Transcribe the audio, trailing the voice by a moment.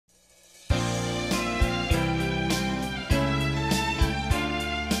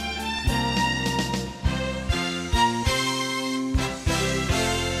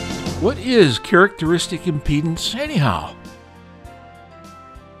What is characteristic impedance anyhow?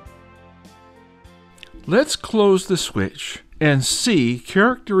 Let's close the switch and see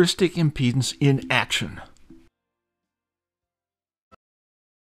characteristic impedance in action.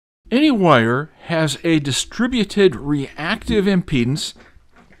 Any wire has a distributed reactive impedance,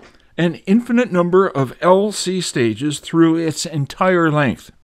 an infinite number of LC stages through its entire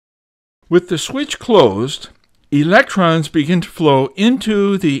length. With the switch closed, electrons begin to flow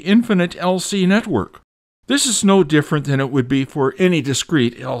into the infinite LC network. This is no different than it would be for any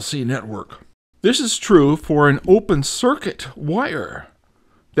discrete LC network. This is true for an open circuit wire,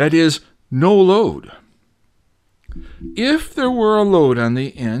 that is, no load. If there were a load on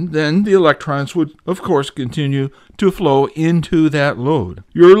the end, then the electrons would, of course, continue to flow into that load.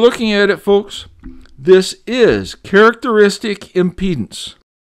 You're looking at it, folks. This is characteristic impedance.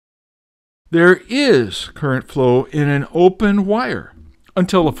 There is current flow in an open wire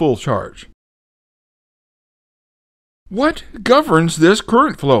until a full charge. What governs this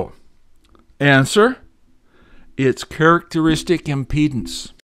current flow? Answer: it's characteristic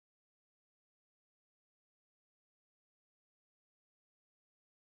impedance.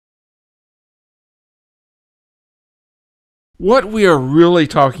 What we are really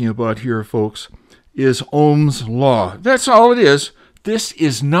talking about here, folks, is Ohm's law. That's all it is. This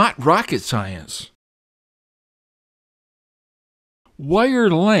is not rocket science. Wire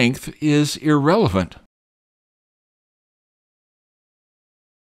length is irrelevant.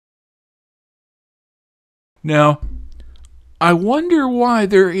 Now, I wonder why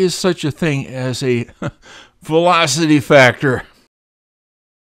there is such a thing as a velocity factor.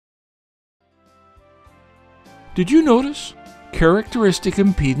 Did you notice? Characteristic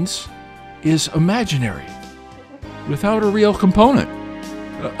impedance is imaginary, without a real component,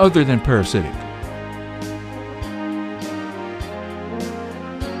 other than parasitic.